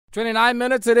29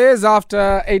 minutes it is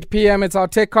after 8 p.m. It's our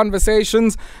tech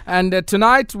conversations. And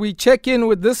tonight we check in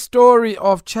with this story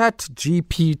of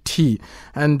ChatGPT.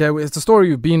 And it's a story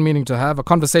you've been meaning to have. A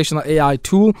conversational AI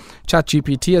tool,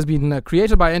 ChatGPT, has been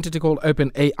created by an entity called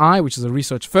OpenAI, which is a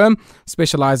research firm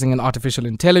specializing in artificial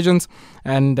intelligence.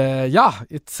 And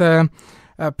it's a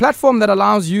platform that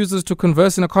allows users to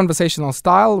converse in a conversational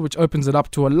style, which opens it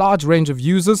up to a large range of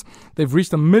users. They've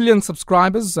reached 1 million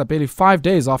subscribers barely 5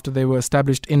 days after they were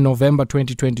established in November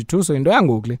 2022. So in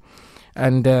Google.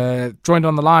 And joined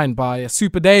on the line by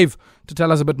Supa Dave to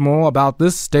tell us a bit more about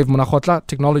this. Dave Munachotla,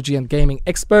 technology and gaming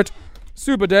expert.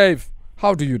 Supa Dave,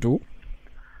 how do you do?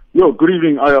 Yo, good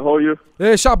evening, Aya. How are you?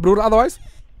 Hey, sharp, bro. Otherwise?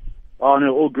 Oh,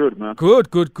 no, all good, man.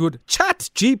 Good.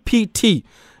 ChatGPT.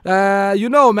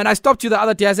 Man, I stopped you the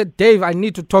other day. I said, Dave, I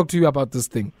need to talk to you about this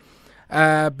thing.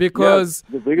 Because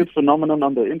the biggest phenomenon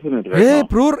on the internet right hey, now.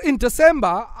 bro, in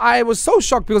December, I was so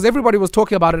shocked because everybody was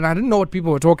talking about it and I didn't know what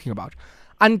people were talking about.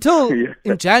 Until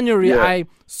in January, I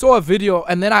saw a video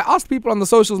and then I asked people on the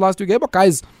socials last week, hey, but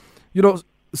guys,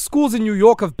 schools in New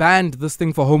York have banned this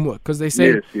thing for homework because they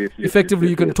say effectively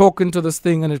you can talk into this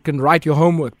thing and it can write your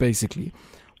homework, basically.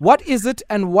 What is it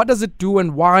and what does it do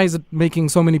and why is it making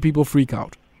so many people freak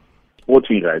out?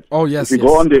 Sporting rights. Oh, yes. If you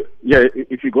go on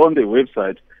if you go on their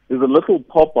website, there's a little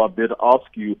pop-up that asks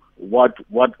you what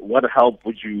help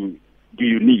do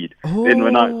you need? Oh, then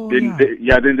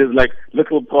there's like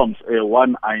little prompts.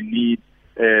 One, I need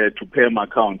to pay my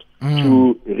account.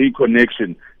 Two,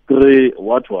 reconnection. Three,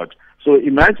 what? So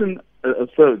imagine,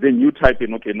 so then you type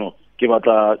in, give out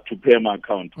to pay my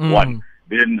account. One.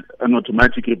 Then an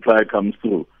automatic reply comes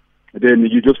through. Then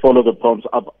you just follow the prompts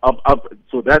up.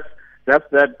 So that's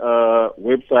that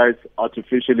website's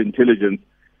artificial intelligence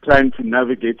trying to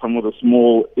navigate some of the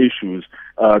small issues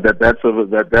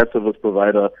that service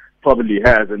provider probably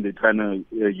has, and they're trying to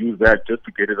use that just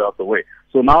to get it out of the way.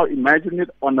 So now imagine it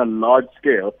on a large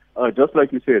scale, just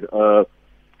like you said,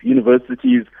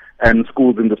 universities and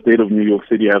schools in the state of New York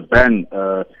City have banned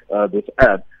this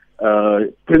app.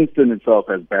 Princeton itself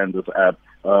has banned this app.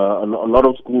 A lot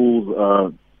of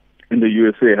schools in the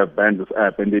USA have banned this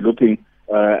app, and they're looking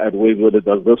at ways whether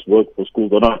does this work for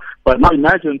schools or not. But now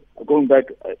imagine, going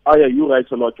back, Aya, you write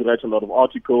a lot of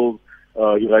articles,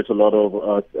 you write a lot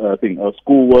of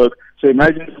schoolwork. So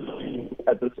imagine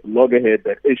at this loggerhead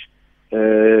that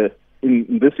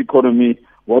in this economy,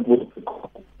 what would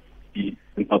be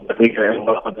in South Africa?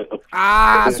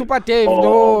 Supa Dave,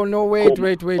 no, wait.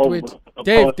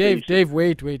 Dave,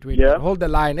 wait. Yeah? Hold the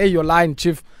line. Hey, your line,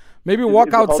 chief. Maybe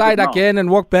walk outside again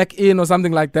and walk back in or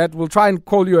something like that. We'll try and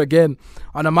call you again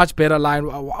on a much better line.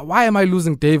 Why am I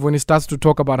losing Dave when he starts to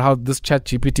talk about how this chat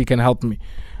GPT can help me?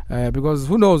 Because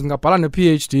who knows, ngaphala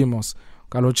PhD mos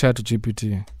kalo chat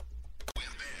GPT.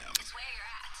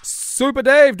 Supa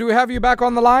Dave, do we have you back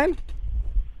on the line?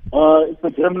 It's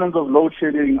the remnants of load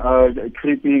shedding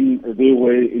creeping their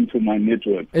way into my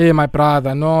network. Hey, my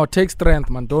brother, no, take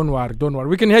strength, man. Don't worry.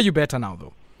 We can hear you better now,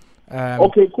 though.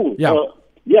 Okay, cool.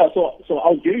 So I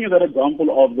was giving you that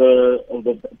example of the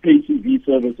pay TV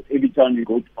service. Every time you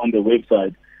go on the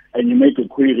website and you make a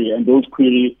query, and that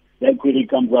query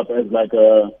comes up as like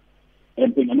an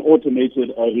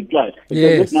automated reply.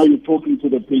 Because now you're talking to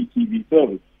the pay TV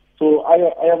service. So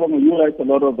you write a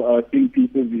lot of think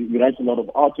pieces, you write a lot of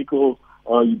articles,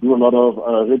 you do a lot of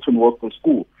written work for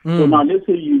school. So now let's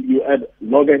say you add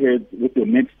loggerheads with your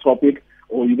next topic,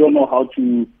 or you don't know how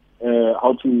to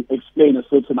explain a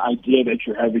certain idea that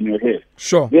you have in your head.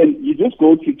 Sure. Then you just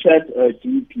go to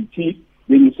ChatGPT.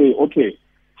 Then you say, okay,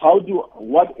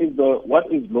 what is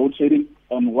load shedding,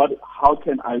 and how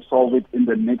can I solve it in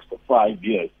the next 5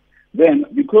 years? Then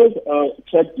because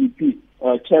ChatGPT,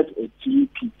 the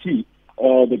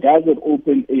guys at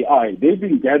OpenAI, they've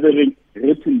been gathering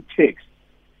written text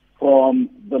from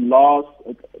the last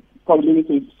probably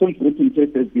since written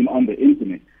text has been on the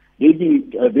internet. They've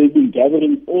been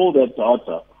gathering all that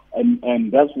data,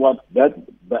 and that's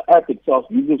the app itself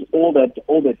uses all that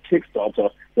text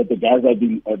data that the guys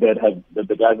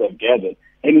have gathered,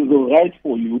 and it will write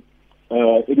for you.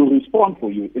 It will respond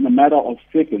for you in a matter of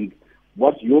seconds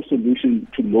what your solution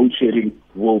to load shedding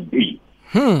will be.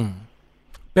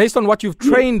 Based on what you've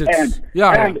trained it. And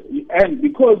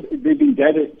because they've been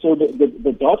gathering, so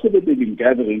the data that they've been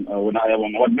gathering,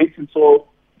 what makes it so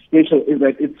special is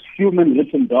that it's human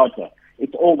written data.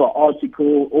 It's all the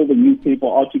articles, all the newspaper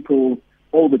articles,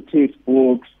 all the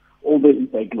textbooks, all the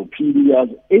encyclopedias,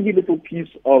 every little piece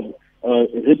of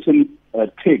written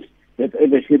text that's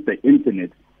ever hit the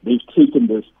internet. They've taken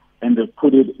this and they've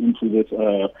put it into this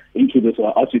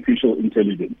artificial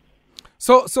intelligence.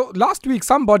 So last week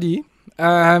somebody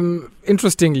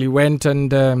interestingly went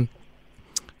and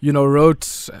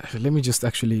wrote. Let me just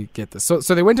actually get this. So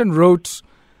they went and wrote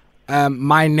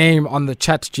my name on the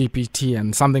Chat GPT,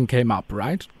 and something came up,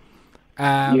 right?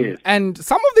 Yes. And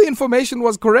some of the information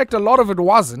was correct, a lot of it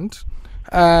wasn't.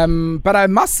 But I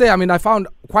must say, I found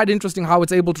quite interesting how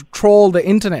it's able to troll the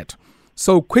internet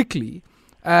so quickly.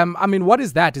 What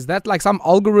is that? Is that like some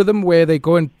algorithm where they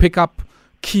go and pick up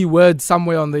keywords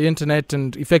somewhere on the internet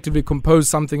and effectively compose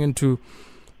something into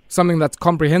something that's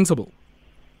comprehensible?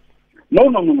 No.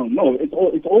 It's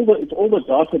all the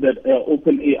data that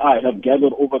OpenAI have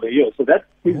gathered over the years. So that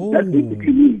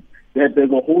basically means that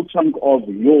there's a whole chunk of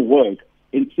your work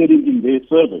inserted in their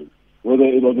servers. Whether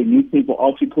it was a newspaper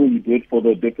article you did for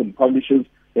the different publishers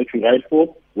that you write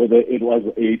for, whether it was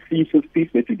a thesis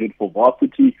piece that you did for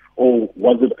Varsity, or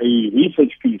was it a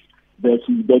research piece that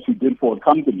you did for a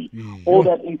company. Mm-hmm. All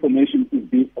that information is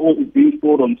being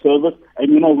stored on servers,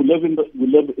 and we live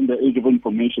in the age of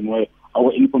information where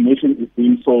our information is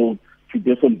being sold to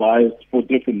different buyers for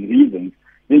different reasons.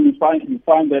 Then you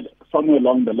find that somewhere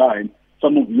along the line,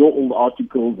 some of your old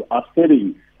articles are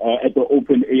sitting at the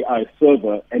OpenAI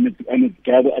server, and it's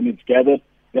gathered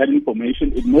that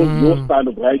information. It knows your style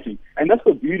of writing, and that's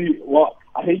the beauty. Well,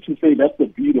 I hate to say that's the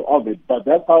beauty of it, but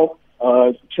that's how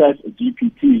Chat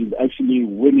GPT is actually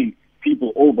winning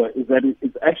people over. Is that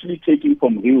it's actually taking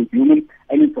from real humans,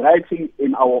 and it's writing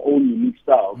in our own unique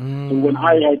style. So when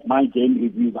I write my game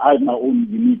reviews, I have my own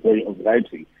unique way of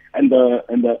writing, and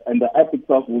the app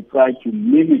itself will try to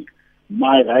mimic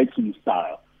my writing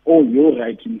style or your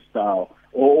writing style,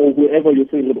 or whoever your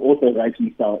favorite author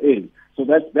writing style is. So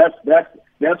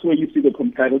that's where you see the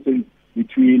comparison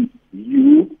between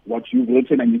you, what you've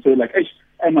written, and you say like,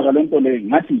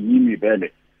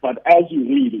 but as you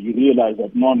read, you realize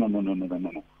that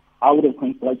no. I would have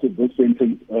constructed this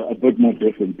sentence a bit more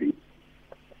differently.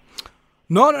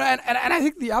 No, and I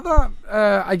think the other,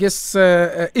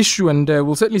 issue, and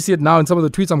we'll certainly see it now in some of the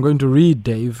tweets I'm going to read,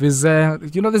 Dave, is,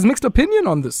 there's mixed opinion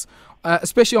on this,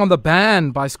 especially on the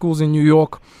ban by schools in New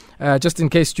York, just in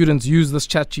case students use this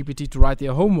Chat GPT to write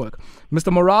their homework.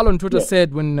 Mr. Morale on Twitter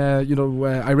said when,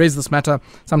 I raised this matter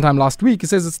sometime last week, he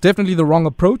says it's definitely the wrong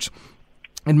approach.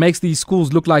 It makes these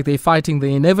schools look like they're fighting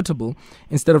the inevitable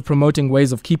instead of promoting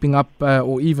ways of keeping up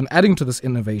or even adding to this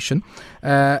innovation.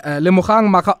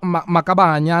 Lemogang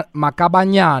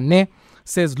Makabanyane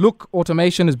says, look,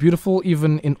 automation is beautiful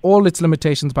even in all its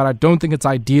limitations, but I don't think it's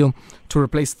ideal to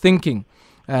replace thinking,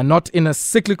 not in a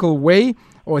cyclical way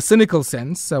or a cynical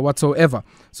sense whatsoever.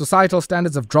 Societal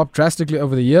standards have dropped drastically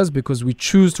over the years because we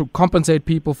choose to compensate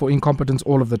people for incompetence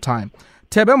all of the time.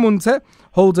 Tebe Muntse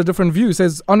holds a different view. He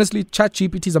says, honestly,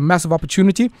 ChatGPT is a massive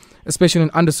opportunity, especially in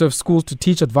underserved schools, to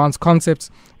teach advanced concepts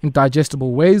in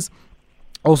digestible ways.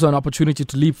 Also an opportunity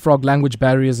to leapfrog language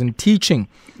barriers in teaching.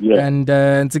 Yeah. And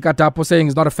Nzika Dapo saying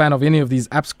he's not a fan of any of these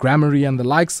apps, Grammarly and the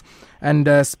likes. And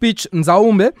Speech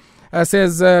Nzaumbe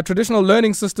says traditional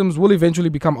learning systems will eventually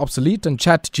become obsolete, and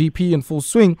ChatGPT in full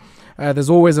swing. There's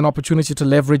always an opportunity to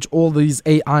leverage all these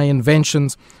AI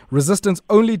inventions. Resistance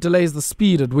only delays the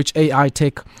speed at which AI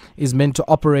tech is meant to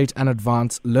operate and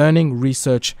advance learning,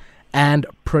 research, and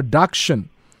production.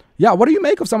 Yeah, what do you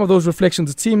make of some of those reflections?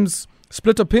 It seems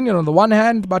split opinion on the one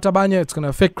hand, Batabanya, it's going to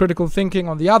affect critical thinking.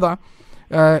 On the other,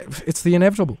 it's the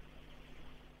inevitable.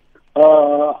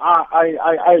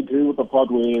 I agree with the part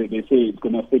where they say it's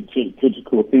going to affect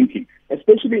critical thinking,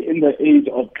 especially in the age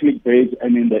of clickbait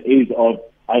and in the age of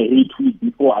I retweet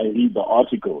before I read the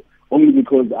article. Only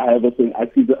because I see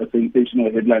a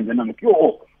sensational headline and I'm like,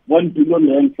 1 billion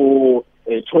rand for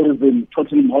tourism,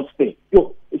 Tottenham Hotspur.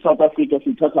 It's South Africa,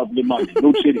 so touch up the money.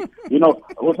 No kidding.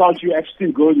 Without you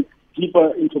actually going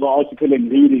deeper into the article and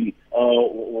reading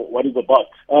what it's about.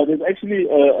 There's actually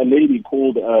a lady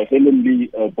called Helen Lee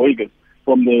Boygas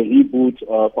from the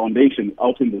Reboot Foundation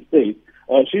out in the States.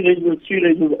 She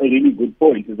raises a really good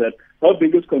point, is that her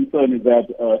biggest concern is that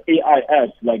AI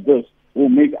ads like this will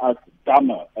make us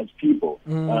dumber as people,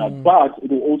 but it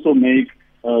will also make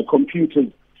computers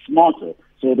smarter.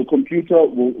 So the computer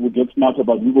will get smarter,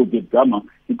 but we will get dumber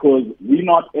because we're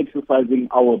not exercising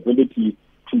our ability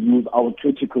to use our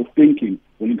critical thinking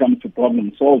when it comes to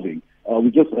problem solving.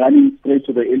 We're just running straight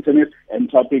to the internet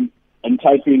and typing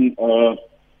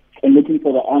and looking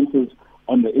for the answers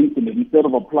on the internet instead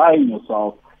of applying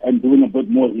yourself and doing a bit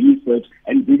more research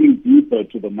and digging deeper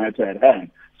to the matter at hand.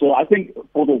 So I think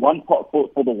for the one part,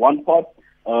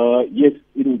 yes,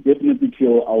 it will definitely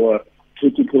kill our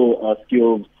critical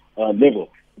skills level.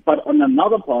 But on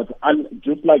another part,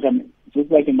 just like in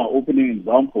my opening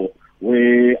example,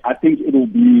 where I think it will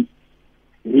be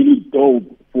really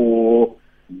dope for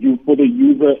the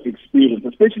user experience,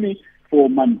 especially for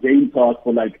mundane tasks,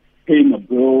 for like paying a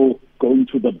bill, going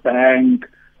to the bank,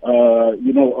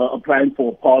 applying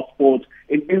for a passport.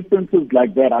 In instances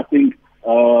like that, I think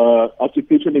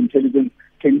artificial intelligence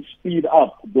can speed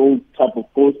up those type of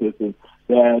processes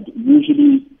that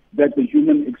the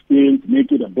human experience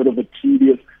make it a bit of a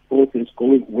tedious process,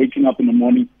 waking up in the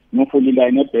morning, no fully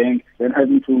line at bank, then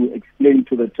having to explain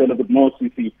to the teller, but no,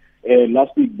 see,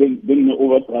 last week, then the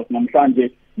overdraft,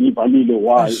 namhlanje,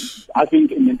 why. I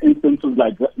think in instances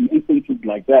like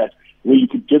that, where you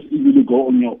could just easily go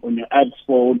on your app's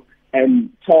phone and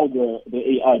tell the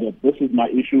AI that this is my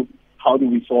issue, how do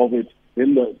we solve it?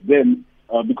 Then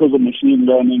because of machine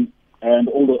learning and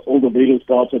all the various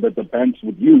data that the banks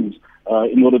would use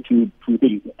in order to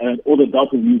think, and all the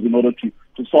data used in order to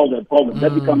solve that problem,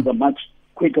 that becomes a much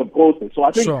quicker process. So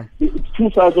I think it's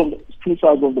two sides of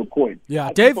the coin.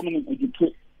 Yeah, Dave.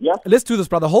 Yeah? Let's do this,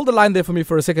 brother. Hold the line there for me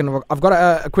for a second. I've got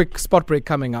a quick spot break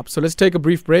coming up. So let's take a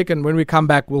brief break, and when we come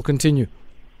back, we'll continue.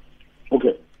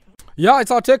 Okay. Yeah,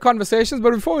 it's our tech conversations.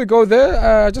 But before we go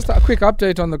there, just a quick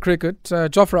update on the cricket.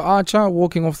 Jofra Archer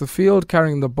walking off the field,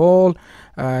 carrying the ball.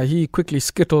 He quickly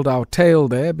skittled our tail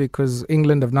there because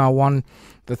England have now won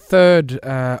the third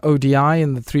ODI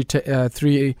in the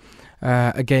three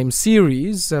a game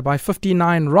series by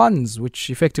 59 runs, which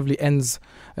effectively ends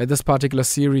this particular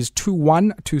series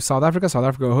 2-1 to South Africa. South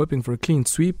Africa were hoping for a clean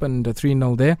sweep and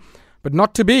 3-0 there, but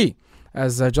not to be,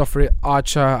 as Jofra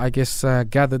Archer, I guess,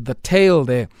 gathered the tail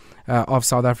there of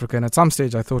South Africa. And at some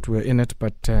stage I thought we were in it,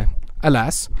 but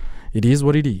alas, it is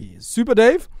what it is. Supa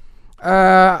Dave,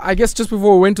 I guess just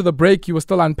before we went to the break, you were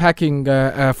still unpacking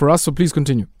for us, so please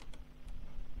continue.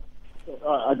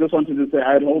 I just wanted to say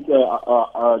I had hoped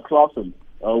Claassen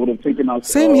would have taken us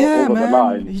Same here, over man. the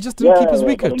line. He just didn't keep his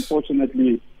wicket. But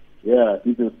unfortunately, he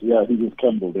just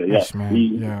crumbled there. Gosh, man.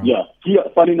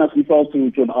 Funny enough, he fell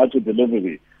to an Archer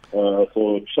delivery.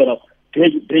 So shut up.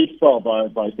 Great spell by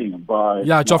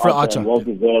Jofra Archer. Well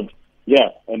deserved. Yeah,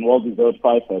 and well deserved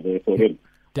fifer there for him.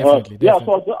 Definitely. So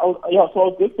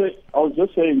I was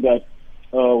just saying that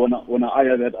when I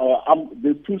hear that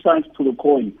there's two sides to the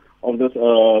coin of this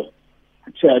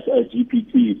chat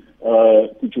GPT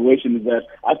situation. Is that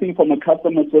I think from a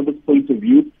customer service point of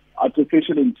view,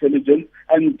 artificial intelligence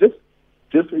and just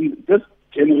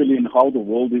generally in how the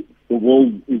world is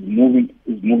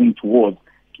moving towards,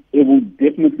 it will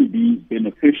definitely be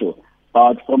beneficial.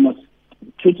 But from a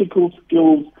critical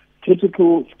skills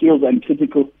and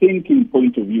critical thinking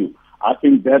point of view, I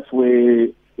think that's where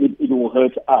it will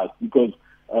hurt us, because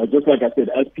just like I said,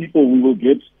 as people we will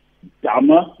get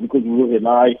dumber because we will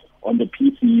rely on the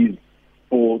PCs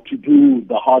to do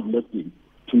the hard lifting,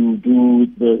 to do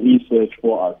the research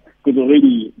for us. Because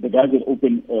already the guys at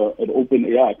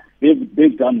OpenAI,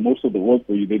 they've done most of the work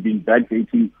for you. They've been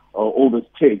backdating all this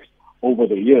text over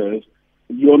the years.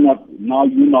 You're not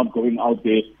going out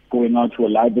to a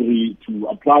library to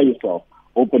apply yourself,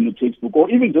 open a textbook, or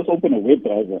even just open a web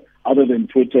browser other than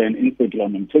Twitter and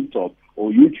Instagram and TikTok or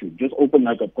YouTube. Just open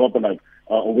like a proper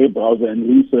a web browser and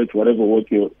research whatever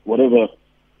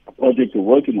project you're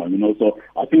working on. So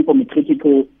I think from a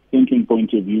critical thinking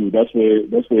point of view, that's where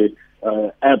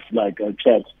apps like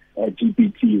Chat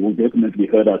GPT will definitely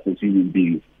hurt us as human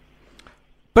beings.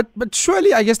 But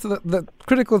surely, I guess the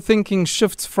critical thinking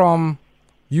shifts from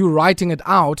you writing it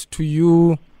out to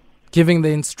you giving the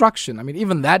instruction. I mean,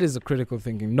 even that is a critical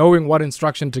thinking, knowing what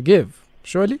instruction to give.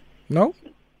 Surely, no?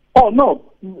 Oh no,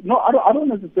 I don't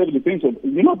necessarily think so.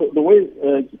 The way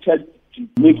Chat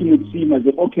making it seem as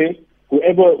if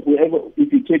whoever,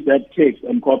 if you take that text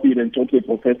and copy it and say, okay,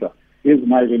 professor, here's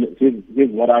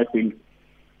what I think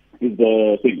is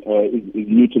the thing, is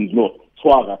Newton's law.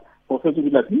 Swara. Professor will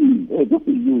be like, this is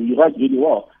you write really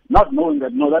well. Not knowing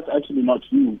that, no, that's actually not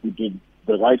you who did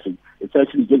the writing. It's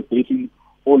actually just taking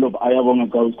all of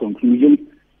Ayabongaka's conclusions,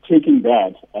 taking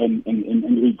that and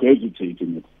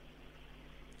regurgitating it.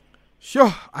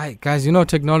 Sure. Guys,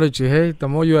 technology, hey, the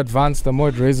more you advance, the more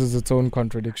it raises its own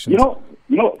contradictions.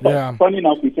 Funny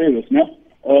enough we say this, yeah?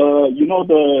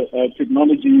 The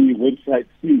technology website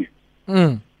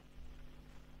CNET.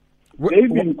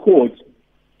 They've been caught,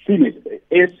 CNET,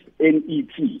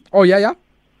 SNET. Oh, yeah? Yeah,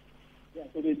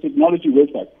 so the technology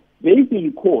website. They've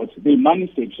been caught, the money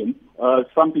section,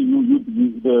 something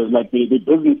the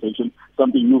business section,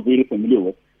 something you're very familiar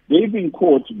with. They've been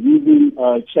caught using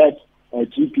Chat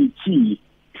GPT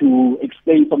to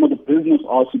explain some of the business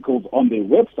articles on their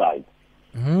website.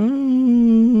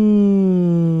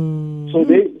 So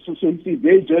you see,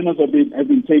 their journals have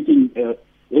been taking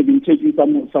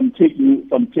some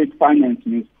tech finance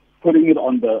news, putting it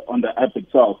on the app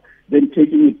itself, then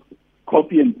taking it,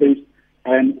 copy and paste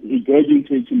and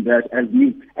regurgitating that as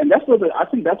news. And that's where I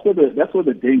think that's where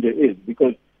the danger is,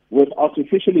 because with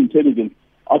artificial intelligence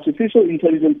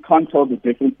can't tell the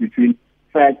difference between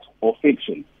fact or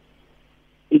fiction.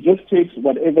 It just takes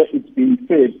whatever it's being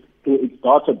fed to its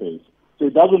database. So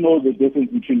it doesn't know the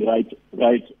difference between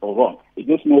right or wrong. It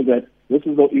just knows that this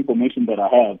is the information that I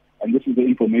have, and this is the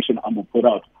information I'm going to put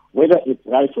out. Whether it's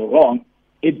right or wrong,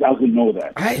 it doesn't know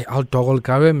that. Hey,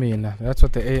 that's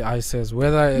what the AI says.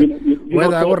 Whether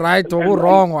I'm right or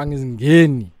wrong, one is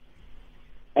ngeni.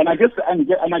 And I guess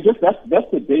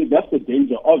that's the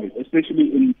danger of it,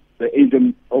 especially in the age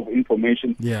of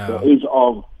information, the age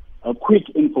of quick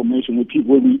information, where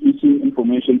people will be eating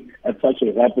information at such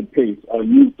a rapid pace.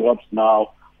 News drops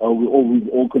now. We've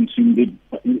all consumed it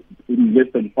in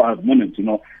less than 5 minutes.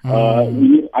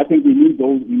 I think we need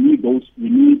those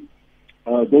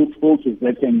filters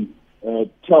that can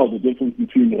tell the difference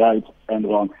between right and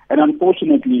wrong. And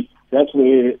unfortunately, that's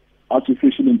where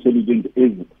artificial intelligence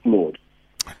is flawed.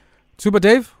 Supa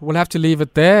Dave, we'll have to leave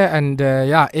it there. And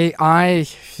AI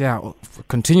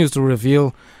continues to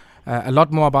reveal a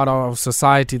lot more about our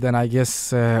society than I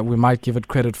guess we might give it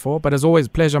credit for. But as always,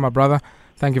 pleasure, my brother.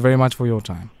 Thank you very much for your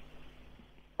time.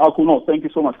 Thank you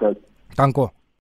so much, guys. Danko.